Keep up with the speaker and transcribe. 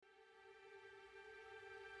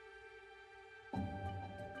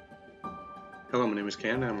Hello, my name is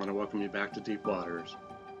Ken, and I want to welcome you back to Deep Waters.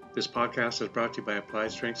 This podcast is brought to you by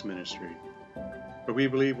Applied Strengths Ministry, where we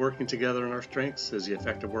believe working together in our strengths is the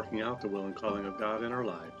effect of working out the will and calling of God in our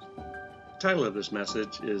lives. The title of this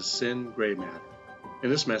message is Sin, Gray Matter. In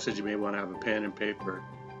this message, you may want to have a pen and paper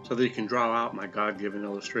so that you can draw out my God-given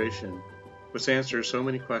illustration, which answers so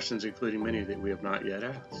many questions, including many that we have not yet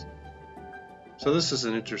asked. So this is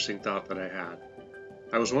an interesting thought that I had.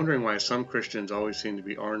 I was wondering why some Christians always seem to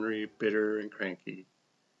be ornery, bitter, and cranky.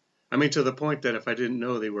 I mean, to the point that if I didn't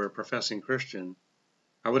know they were a professing Christian,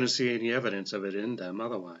 I wouldn't see any evidence of it in them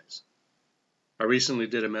otherwise. I recently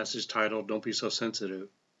did a message titled, Don't Be So Sensitive,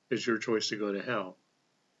 It's Your Choice to Go to Hell,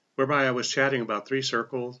 whereby I was chatting about three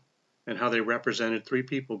circles and how they represented three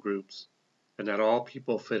people groups, and that all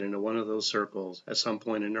people fit into one of those circles at some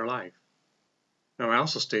point in their life. Now, I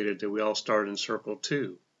also stated that we all start in circle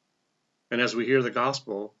 2. And as we hear the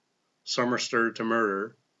gospel, some are stirred to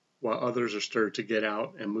murder, while others are stirred to get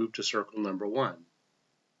out and move to circle number 1.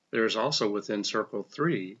 There is also within circle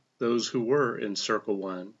 3 those who were in circle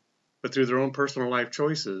 1, but through their own personal life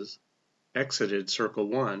choices, exited circle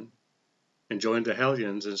 1 and joined the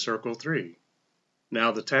hellions in circle 3.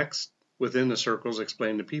 Now the text within the circles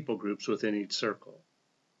explain the people groups within each circle.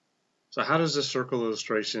 So how does this circle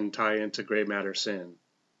illustration tie into gray matter sin?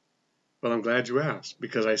 Well, I'm glad you asked,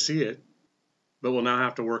 because I see it, but will now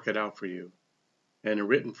have to work it out for you, and in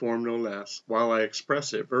written form no less, while I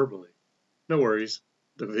express it verbally. No worries,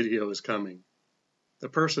 the video is coming. The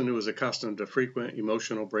person who is accustomed to frequent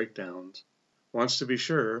emotional breakdowns wants to be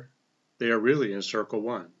sure they are really in circle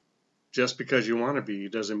 1. Just because you want to be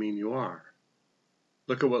doesn't mean you are.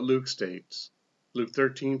 Look at what Luke states. Luke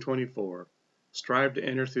 13:24. Strive to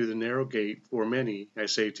enter through the narrow gate, for many, I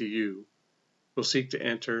say to you, will seek to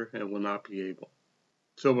enter and will not be able.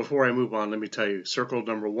 So before I move on, let me tell you, circle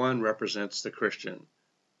number 1 represents the Christian,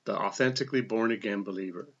 the authentically born-again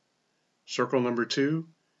believer. Circle number 2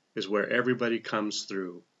 is where everybody comes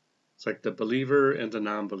through. It's like the believer and the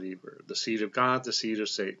non-believer, the seed of God, the seed of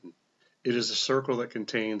Satan. It is a circle that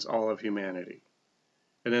contains all of humanity.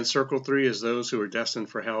 And then circle 3 is those who are destined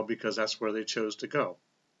for hell because that's where they chose to go.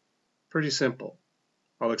 Pretty simple.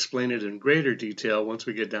 I'll explain it in greater detail once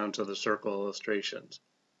we get down to the circle illustrations.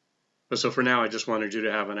 But so for now, I just wanted you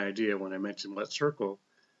to have an idea when I mentioned what circle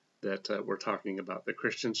that we're talking about. The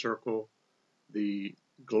Christian circle, the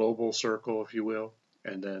global circle, if you will,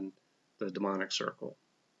 and then the demonic circle,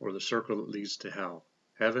 or the circle that leads to hell.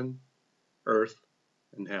 Heaven, earth,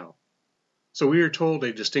 and hell. So we are told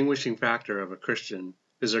a distinguishing factor of a Christian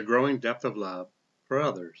is a growing depth of love for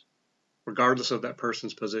others, regardless of that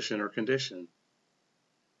person's position or condition.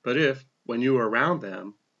 But if, when you are around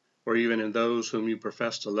them, or even in those whom you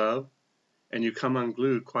profess to love, and you come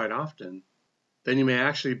unglued quite often, then you may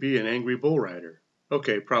actually be an angry bull rider.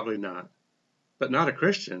 Okay, probably not. But not a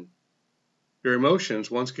Christian. Your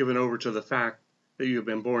emotions, once given over to the fact that you have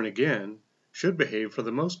been born again, should behave for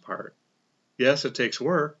the most part. Yes, it takes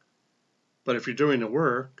work, but if you're doing the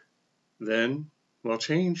work, then, well,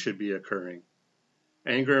 change should be occurring.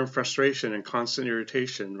 Anger and frustration and constant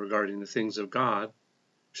irritation regarding the things of God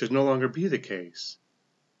should no longer be the case,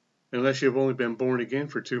 unless you have only been born again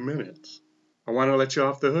for 2 minutes. I want to let you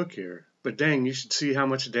off the hook here, but dang, you should see how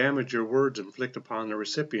much damage your words inflict upon the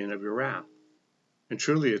recipient of your wrath. And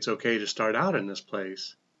truly, it's okay to start out in this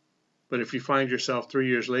place, but if you find yourself 3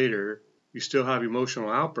 years later, you still have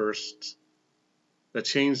emotional outbursts that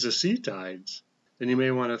change the sea tides, then you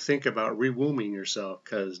may want to think about rewombing yourself,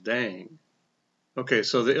 because dang. Okay,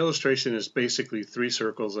 so the illustration is basically 3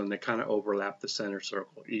 circles, and they kind of overlap the center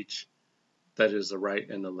circle, each, that is the right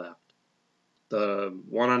and the left. The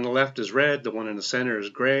one on the left is red, the one in the center is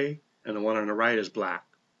gray, and the one on the right is black.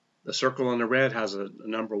 The circle on the red has a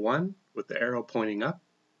number 1 with the arrow pointing up.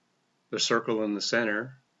 The circle in the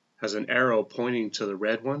center has an arrow pointing to the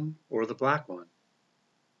red one or the black one.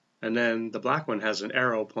 And then the black one has an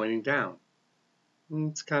arrow pointing down.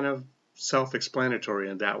 It's kind of self-explanatory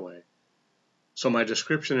in that way. So my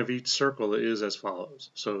description of each circle is as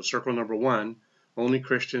follows. So circle number 1, only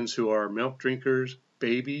Christians who are milk drinkers,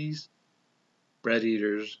 babies, bread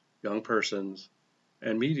eaters, young persons,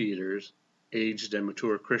 and meat eaters, aged and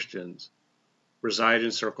mature Christians, reside in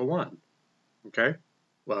circle 1. Okay?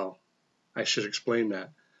 Well, I should explain that.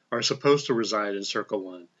 Are supposed to reside in circle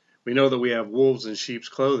 1. We know that we have wolves in sheep's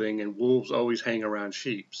clothing, and wolves always hang around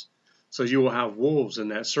sheep's. So you will have wolves in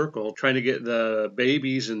that circle trying to get the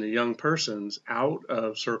babies and the young persons out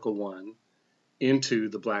of circle 1 into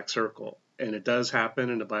the black circle. And it does happen,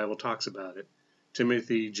 and the Bible talks about it.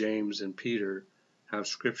 Timothy, James, and Peter have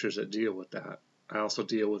scriptures that deal with that. I also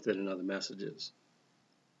deal with it in other messages.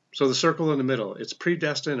 So the circle in the middle, it's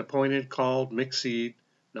predestined, appointed, called, mixed seed,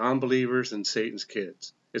 non-believers, and Satan's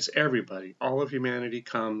kids. It's everybody. All of humanity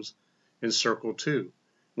comes in circle 2.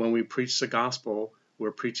 When we preach the gospel,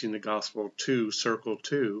 we're preaching the gospel to circle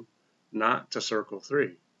 2, not to circle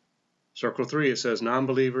 3. Circle 3, it says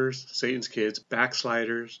non-believers, Satan's kids,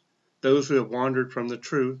 backsliders, those who have wandered from the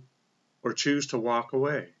truth or choose to walk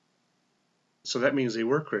away. So that means they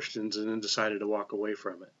were Christians and then decided to walk away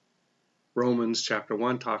from it. Romans chapter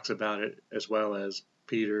 1 talks about it, as well as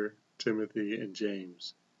Peter, Timothy, and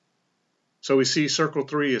James. So we see circle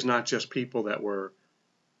 3 is not just people that were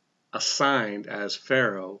assigned as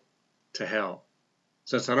Pharaoh to hell.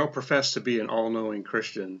 Since I don't profess to be an all-knowing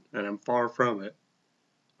Christian, and I'm far from it,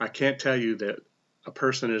 I can't tell you that a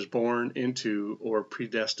person is born into or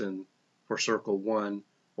predestined for circle 1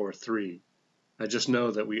 or 3. I just know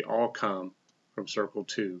that we all come from circle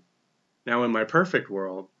 2. Now, in my perfect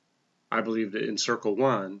world, I believe that in circle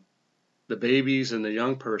 1, the babies and the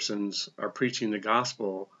young persons are preaching the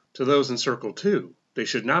gospel to those in circle 2. They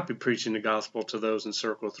should not be preaching the gospel to those in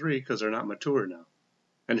circle 3 because they're not mature now.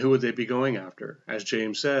 And who would they be going after? As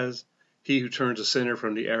James says, he who turns a sinner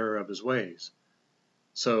from the error of his ways.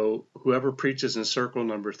 So whoever preaches in circle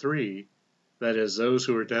number 3, that is, those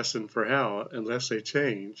who are destined for hell, unless they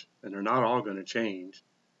change, and they're not all going to change,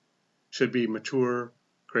 should be mature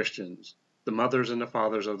Christians, the mothers and the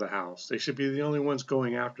fathers of the house. They should be the only ones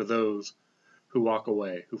going after those who walk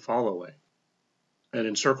away, who fall away. And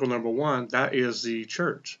in circle number 1, that is the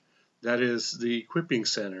church. That is the equipping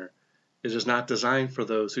center. It is not designed for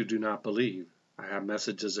those who do not believe. I have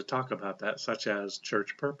messages that talk about that, such as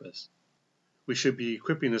church purpose. We should be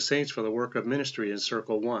equipping the saints for the work of ministry in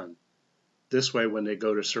circle 1. This way, when they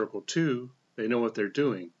go to circle 2, they know what they're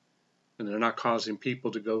doing, and they're not causing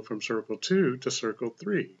people to go from circle 2 to circle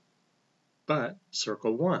 3, but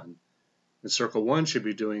circle 1. And circle 1 should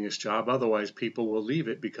be doing its job, otherwise people will leave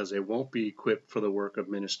it because they won't be equipped for the work of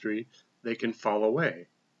ministry. They can fall away.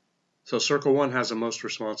 So circle 1 has the most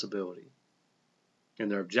responsibility,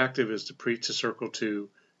 and their objective is to preach to circle 2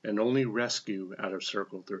 and only rescue out of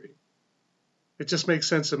circle 3. It just makes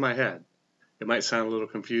sense in my head. It might sound a little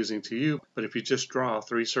confusing to you, but if you just draw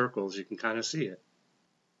 3 circles, you can kind of see it.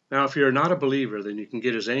 Now, if you're not a believer, then you can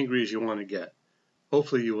get as angry as you want to get.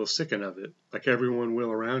 Hopefully you will sicken of it, like everyone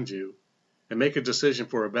will around you, and make a decision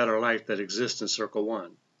for a better life that exists in circle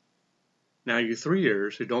 1. Now, you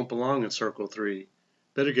 3-years who don't belong in circle 3,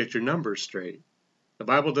 better get your numbers straight. The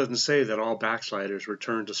Bible doesn't say that all backsliders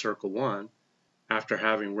return to circle 1 after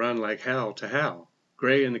having run like hell to hell.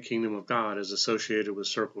 Gray in the kingdom of God is associated with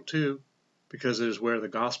circle 2 because it is where the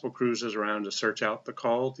gospel cruises around to search out the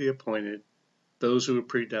called, the appointed, those who are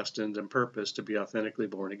predestined and purposed to be authentically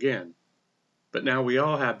born again. But now we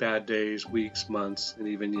all have bad days, weeks, months, and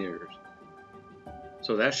even years.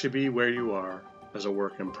 So that should be where you are as a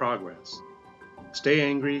work in progress. Stay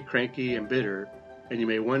angry, cranky, and bitter, and you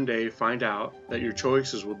may one day find out that your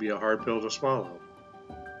choices will be a hard pill to swallow.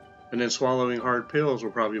 And then swallowing hard pills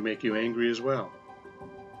will probably make you angry as well.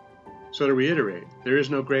 So to reiterate, there is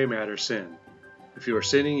no gray matter sin. If you are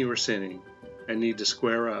sinning, you are sinning, and need to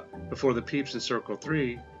square up before the peeps in circle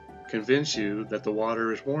 3 convince you that the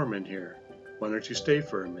water is warm in here. Why don't you stay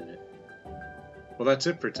for a minute? Well, that's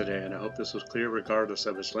it for today, and I hope this was clear regardless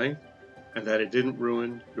of its length, and that it didn't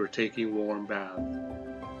ruin your taking warm bath.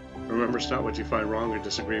 Remember, it's not what you find wrong or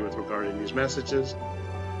disagree with regarding these messages,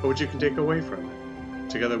 but what you can take away from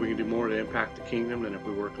it. Together we can do more to impact the kingdom than if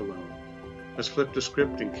we work alone. Let's flip the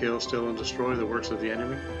script and kill, steal, and destroy the works of the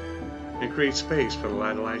enemy, and create space for the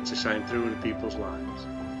light of light to shine through into people's lives.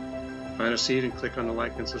 Find a seed and click on the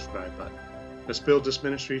like and subscribe button. Let's build this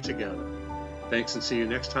ministry together. Thanks, and see you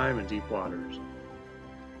next time in Deep Waters.